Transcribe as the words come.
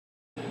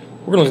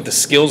We're going to look at the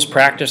skills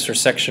practice for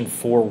section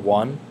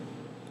 4.1.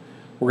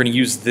 We're going to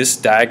use this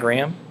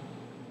diagram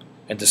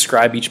and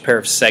describe each pair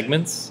of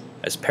segments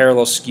as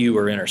parallel, skew,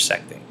 or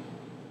intersecting.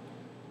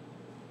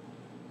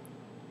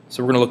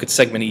 So we're going to look at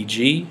segment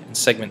EG and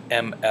segment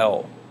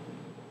ML.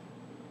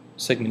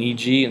 Segment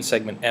EG and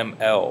segment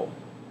ML.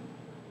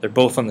 They're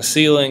both on the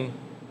ceiling.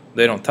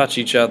 They don't touch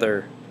each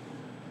other.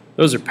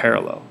 Those are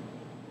parallel.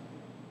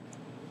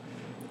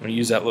 I'm going to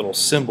use that little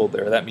symbol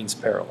there. That means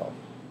parallel.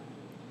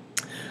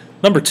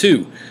 Number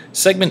 2,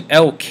 segment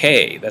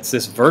LK, that's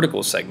this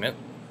vertical segment,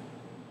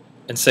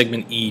 and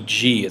segment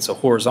EG, it's a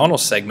horizontal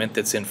segment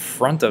that's in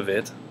front of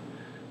it.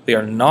 They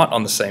are not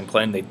on the same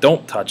plane. They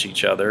don't touch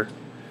each other.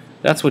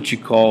 That's what you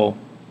call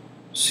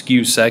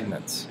skew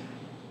segments.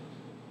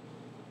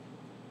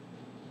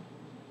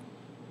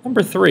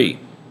 Number 3,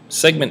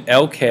 segment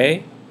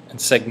LK and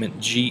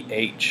segment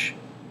GH.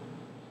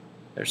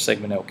 There's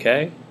segment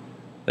LK,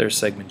 there's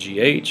segment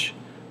GH.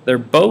 They're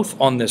both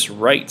on this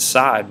right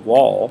side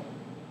wall.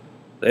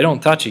 They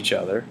don't touch each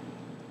other.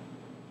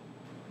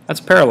 That's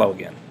parallel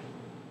again.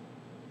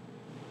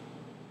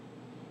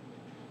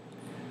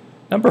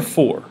 Number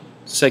 4,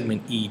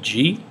 segment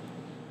EG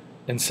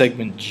and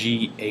segment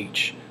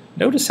GH.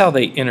 Notice how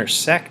they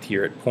intersect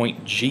here at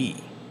point G.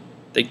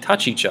 They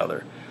touch each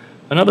other.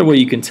 Another way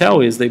you can tell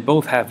is they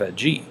both have a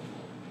G.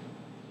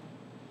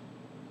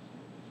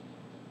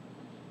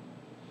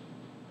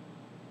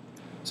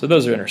 So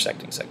those are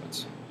intersecting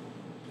segments.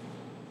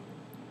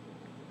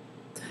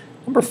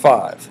 Number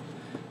 5,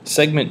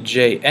 segment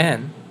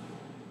JN,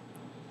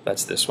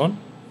 that's this one,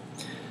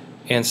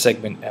 and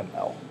segment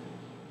ML,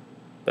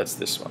 that's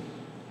this one.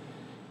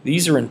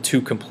 These are in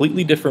two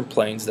completely different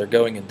planes. They're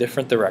going in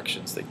different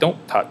directions. They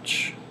don't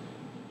touch.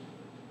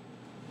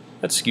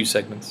 That's skew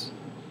segments.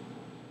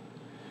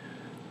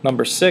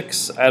 Number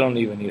 6, I don't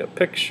even need a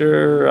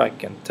picture. I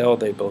can tell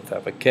they both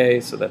have a K,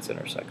 so that's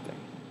intersecting.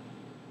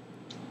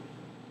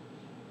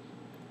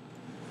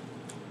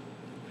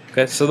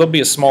 Okay, so there'll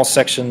be a small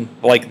section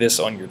like this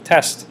on your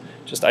test,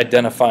 just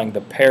identifying the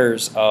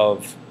pairs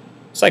of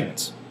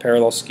segments,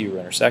 parallel, skew, or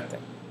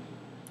intersecting.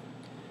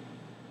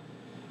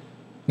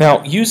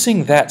 Now,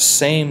 using that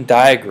same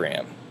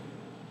diagram,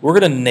 we're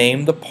going to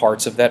name the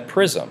parts of that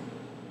prism.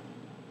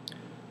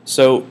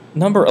 So,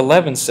 number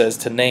 11 says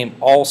to name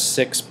all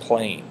 6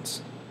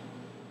 planes.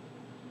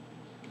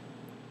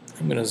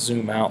 I'm going to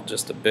zoom out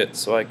just a bit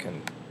so I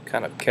can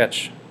kind of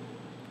catch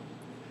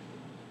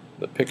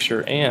the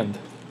picture and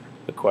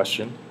the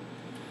question.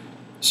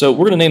 So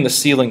we're going to name the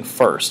ceiling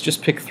first.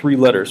 Just pick 3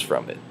 letters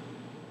from it.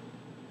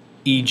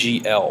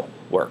 EGL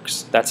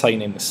works. That's how you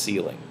name the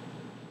ceiling.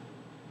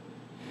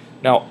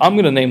 Now I'm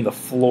going to name the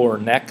floor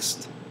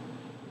next.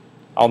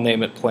 I'll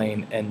name it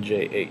plane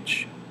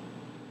NJH.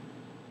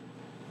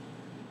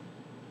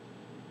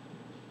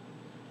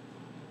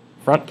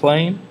 Front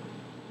plane,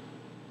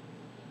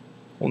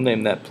 we'll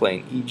name that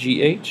plane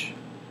EGH.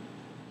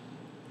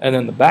 And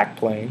then the back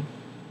plane,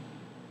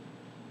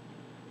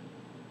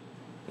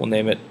 we'll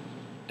name it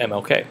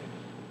MLK.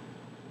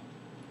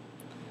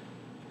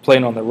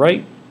 Plane on the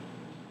right,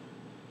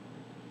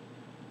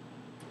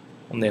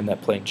 we'll name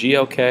that plane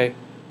GLK.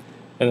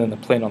 And then the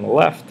plane on the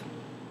left,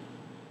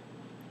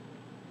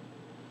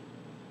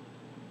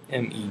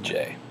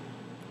 MEJ.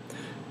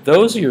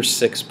 Those are your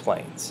 6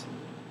 planes.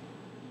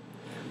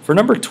 For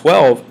number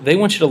 12, they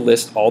want you to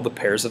list all the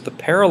pairs of the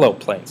parallel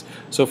planes.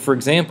 So for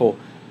example,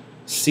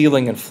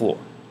 ceiling and floor,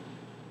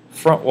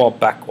 front wall,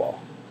 back wall,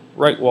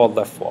 right wall,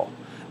 left wall.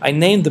 I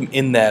named them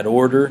in that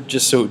order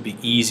just so it would be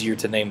easier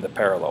to name the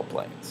parallel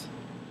planes.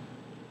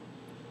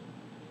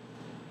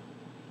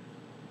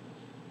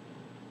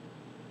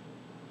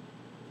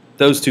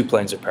 Those 2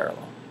 planes are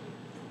parallel.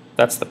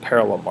 That's the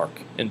parallel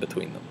mark in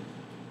between them.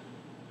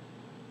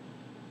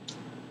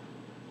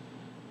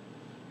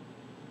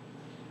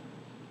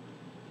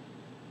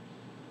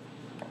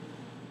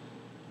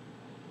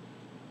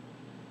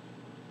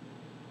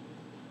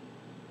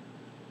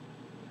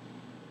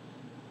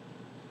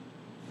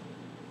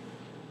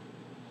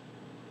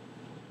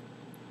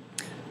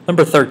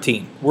 Number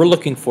 13, we're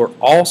looking for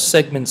all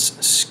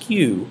segments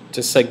skew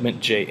to segment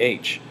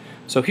JH.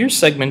 So here's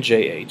segment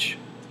JH.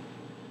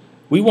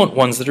 We want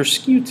ones that are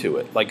skewed to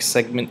it, like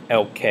segment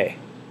LK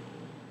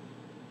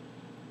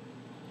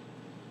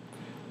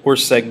or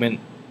segment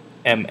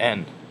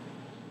MN.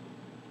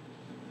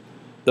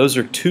 Those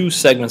are 2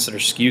 segments that are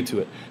skewed to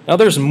it. Now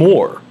there's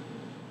more.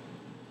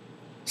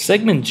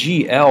 Segment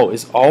GL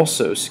is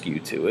also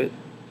skewed to it,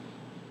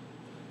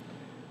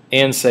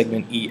 and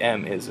segment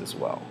EM is as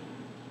well.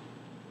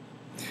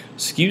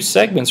 Skew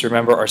segments,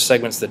 remember, are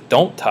segments that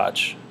don't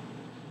touch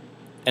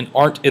and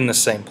aren't in the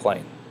same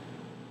plane.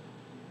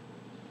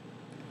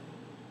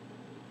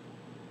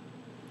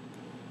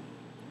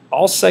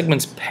 All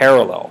segments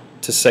parallel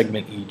to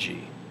segment EG.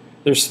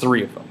 There's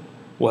 3 of them.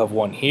 We'll have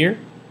one here,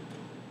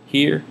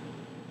 here,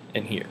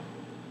 and here.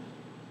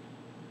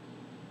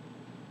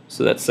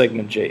 So that's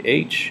segment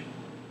JH,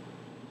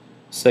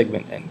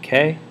 segment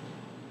NK,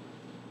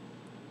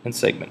 and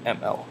segment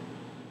ML.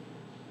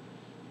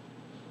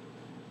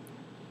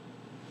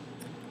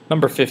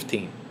 Number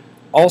 15.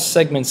 All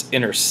segments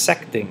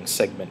intersecting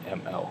segment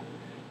ML.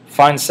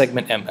 Find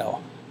segment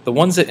ML. The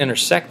ones that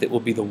intersect it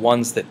will be the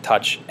ones that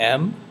touch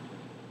M,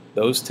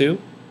 those two,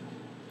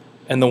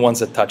 and the ones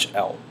that touch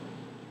L,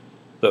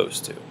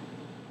 those two.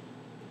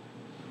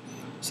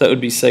 So that would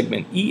be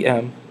segment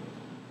EM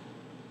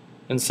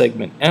and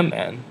segment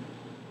MN,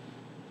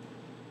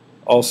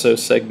 also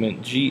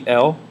segment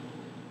GL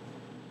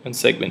and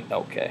segment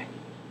LK.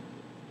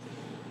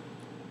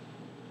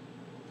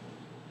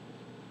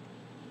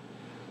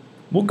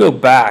 We'll go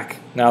back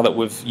now that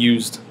we've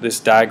used this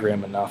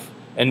diagram enough,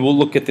 and we'll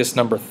look at this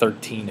number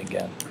 13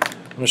 again.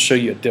 I'm going to show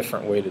you a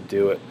different way to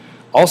do it.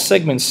 All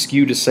segments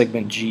skew to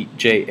segment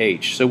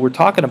JH, so we're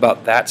talking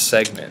about that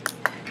segment.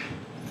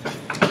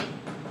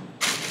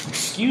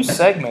 Skew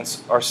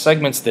segments are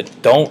segments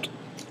that don't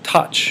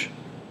touch.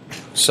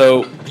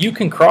 So you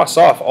can cross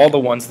off all the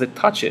ones that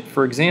touch it.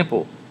 For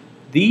example,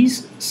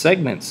 these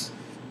segments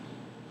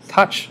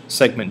touch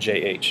segment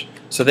JH,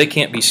 so they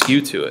can't be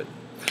skewed to it.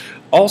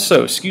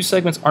 Also, skew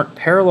segments aren't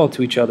parallel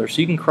to each other,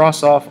 so you can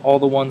cross off all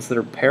the ones that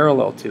are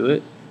parallel to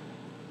it.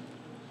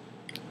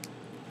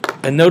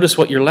 And notice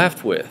what you're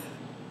left with.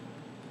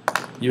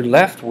 You're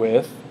left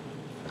with,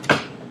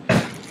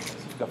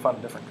 I've got to find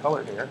a different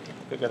color here.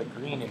 I've got a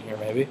green in here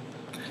maybe.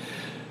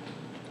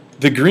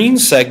 The green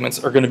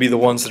segments are going to be the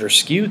ones that are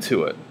skewed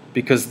to it,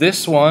 because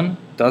this one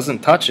doesn't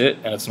touch it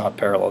and it's not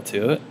parallel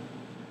to it.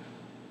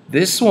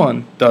 This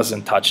one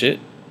doesn't touch it,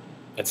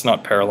 it's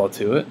not parallel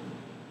to it.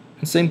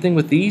 And same thing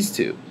with these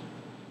two.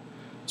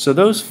 So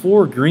those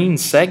four green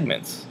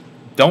segments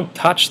don't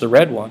touch the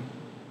red one,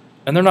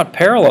 and they're not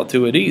parallel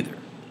to it either.